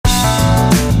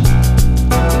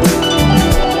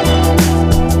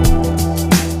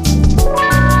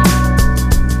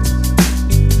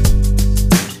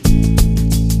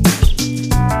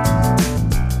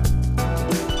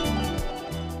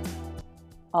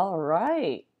All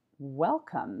right,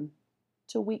 welcome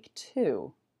to week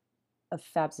 2 of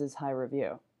Fabs' High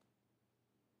Review.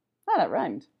 Ah, that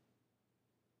rhymed.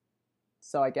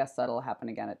 So I guess that'll happen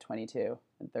again at 22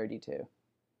 and 32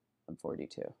 and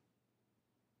 42.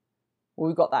 Well,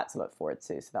 we've got that to look forward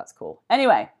to, so that's cool.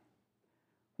 Anyway,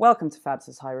 welcome to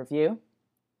Fabs' High Review.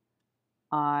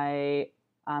 I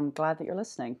am glad that you're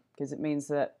listening because it means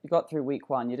that you got through week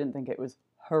 1, you didn't think it was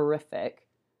horrific,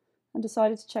 and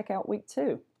decided to check out week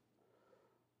 2.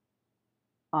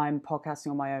 I'm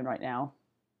podcasting on my own right now.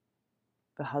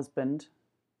 The husband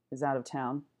is out of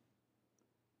town.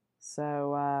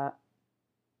 So I'm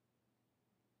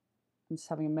just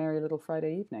having a merry little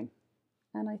Friday evening.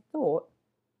 And I thought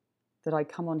that I'd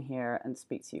come on here and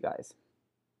speak to you guys.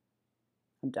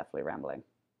 I'm definitely rambling.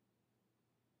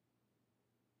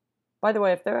 By the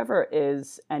way, if there ever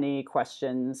is any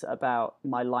questions about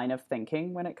my line of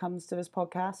thinking when it comes to this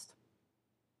podcast,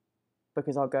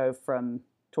 because I'll go from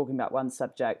talking about one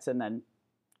subject and then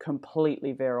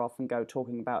completely veer off and go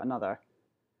talking about another,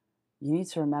 you need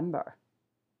to remember,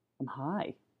 I'm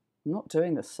high. I'm not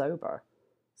doing this sober.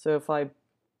 So if I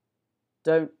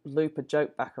don't loop a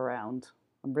joke back around,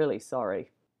 I'm really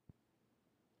sorry.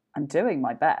 I'm doing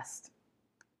my best.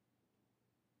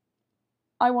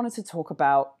 I wanted to talk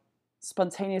about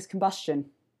spontaneous combustion.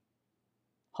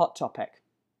 Hot topic.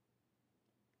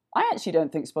 I actually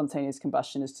don't think spontaneous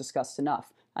combustion is discussed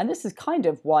enough, and this is kind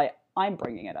of why I'm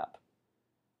bringing it up.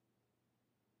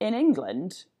 In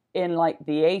England, in like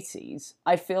the 80s,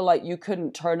 I feel like you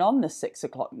couldn't turn on the 6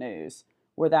 o'clock news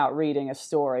without reading a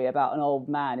story about an old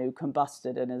man who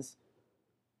combusted in his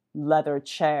leather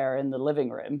chair in the living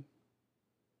room.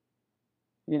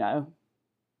 You know,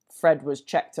 Fred was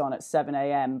checked on at 7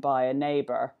 a.m. by a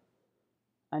neighbour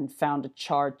and found a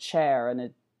charred chair and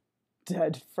a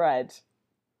dead Fred.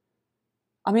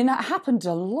 I mean, that happened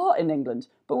a lot in England.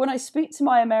 But when I speak to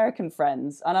my American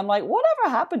friends and I'm like, whatever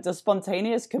happened to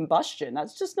spontaneous combustion?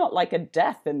 That's just not like a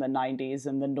death in the 90s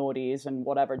and the noughties and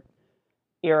whatever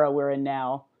era we're in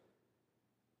now.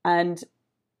 And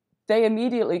they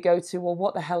immediately go to, well,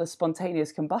 what the hell is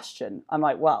spontaneous combustion? I'm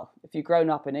like, well, if you've grown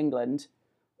up in England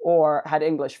or had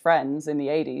English friends in the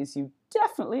 80s, you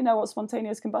definitely know what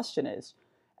spontaneous combustion is.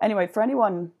 Anyway, for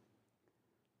anyone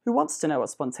who wants to know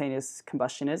what spontaneous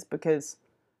combustion is, because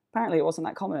apparently it wasn't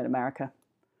that common in America.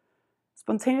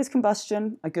 Spontaneous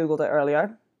combustion, I googled it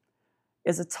earlier,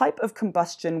 is a type of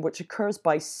combustion which occurs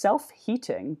by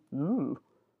self-heating,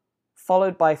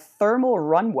 followed by thermal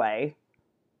runaway.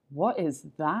 What is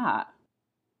that?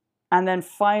 And then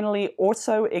finally,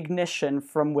 auto-ignition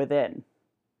from within.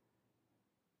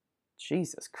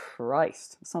 Jesus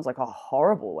Christ, that sounds like a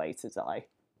horrible way to die.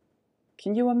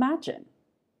 Can you imagine?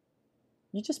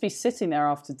 You'd just be sitting there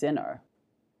after dinner,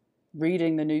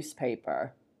 reading the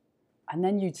newspaper, and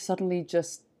then you'd suddenly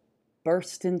just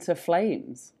burst into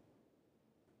flames.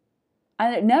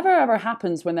 And it never ever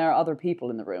happens when there are other people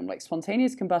in the room. Like,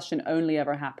 spontaneous combustion only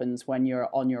ever happens when you're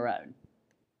on your own.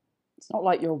 It's not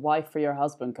like your wife or your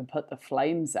husband can put the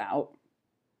flames out.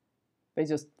 They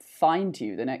just find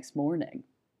you the next morning.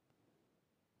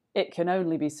 It can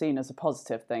only be seen as a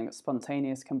positive thing that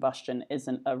spontaneous combustion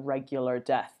isn't a regular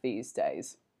death these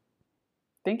days.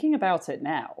 Thinking about it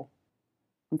now,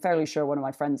 I'm fairly sure one of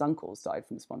my friend's uncles died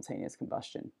from spontaneous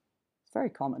combustion. It's very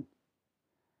common.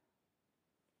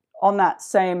 On that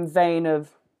same vein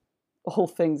of all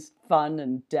things fun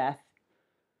and death,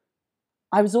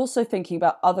 I was also thinking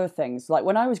about other things. Like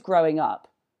when I was growing up,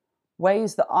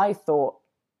 ways that I thought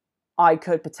I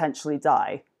could potentially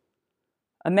die.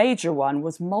 A major one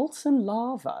was molten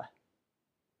lava.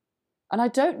 And I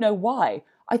don't know why.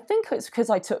 I think it's because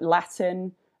I took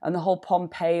Latin and the whole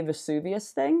Pompeii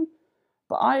Vesuvius thing.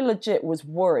 But I legit was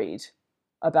worried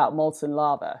about molten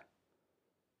lava.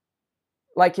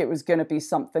 Like it was going to be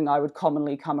something I would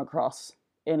commonly come across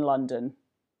in London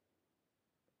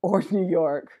or New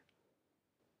York.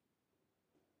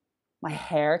 My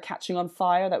hair catching on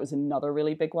fire, that was another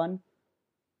really big one.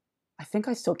 I think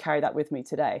I still carry that with me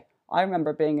today. I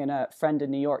remember being in a friend in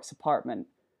New York's apartment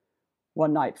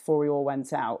one night before we all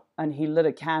went out, and he lit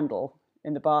a candle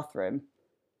in the bathroom.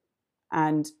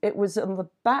 And it was on the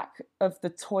back of the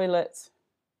toilet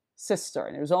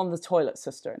cistern. It was on the toilet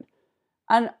cistern.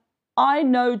 And I,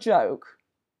 no joke,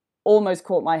 almost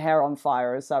caught my hair on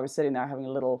fire as I was sitting there having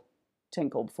a little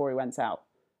tinkle before we went out.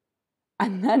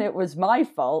 And then it was my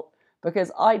fault because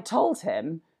I told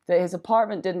him that his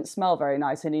apartment didn't smell very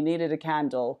nice and he needed a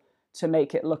candle to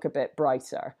make it look a bit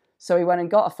brighter. So he went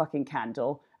and got a fucking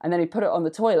candle and then he put it on the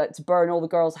toilet to burn all the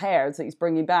girls' hairs that he's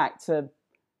bringing back to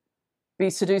be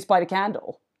seduced by the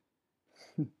candle.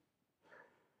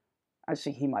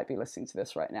 Actually, he might be listening to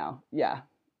this right now. Yeah,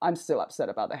 I'm still upset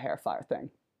about the hair fire thing.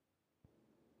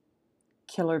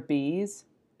 Killer bees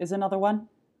is another one.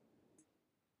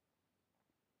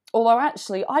 Although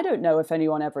actually, I don't know if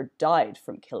anyone ever died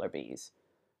from killer bees,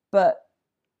 but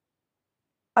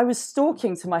I was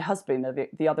talking to my husband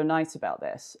the other night about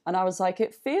this, and I was like,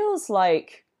 it feels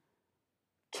like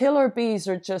killer bees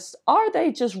are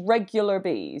they just regular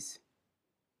bees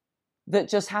that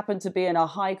just happen to be in a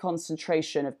high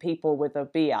concentration of people with a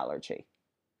bee allergy?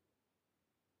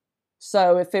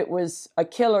 So if it was a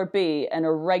killer bee in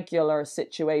a regular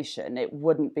situation, it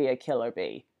wouldn't be a killer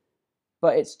bee.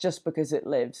 But it's just because it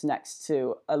lives next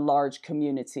to a large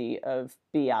community of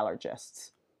bee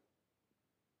allergists.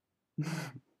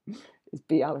 Is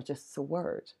bee allergists a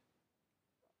word?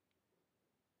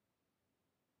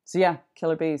 So yeah,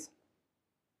 killer bees.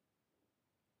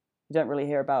 You don't really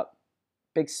hear about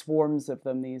big swarms of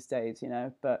them these days,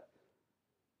 but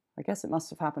I guess it must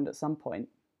have happened at some point.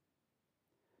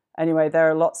 Anyway, there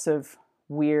are lots of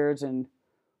weird and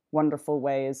wonderful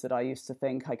ways that I used to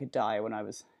think I could die when I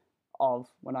was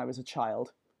a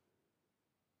child.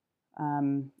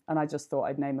 And I just thought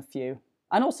I'd name a few.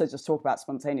 And also just talk about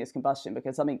spontaneous combustion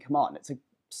because, I mean, come on, it's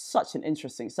such an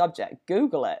interesting subject.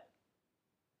 Google it.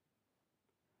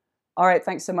 All right,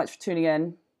 thanks so much for tuning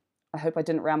in. I hope I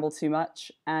didn't ramble too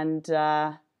much, and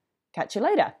catch you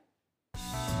later.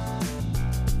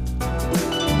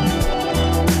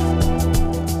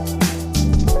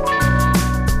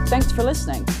 Thanks for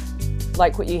listening.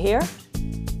 Like what you hear?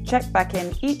 Check back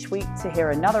in each week to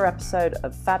hear another episode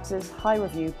of Fabs' High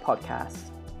Review podcast.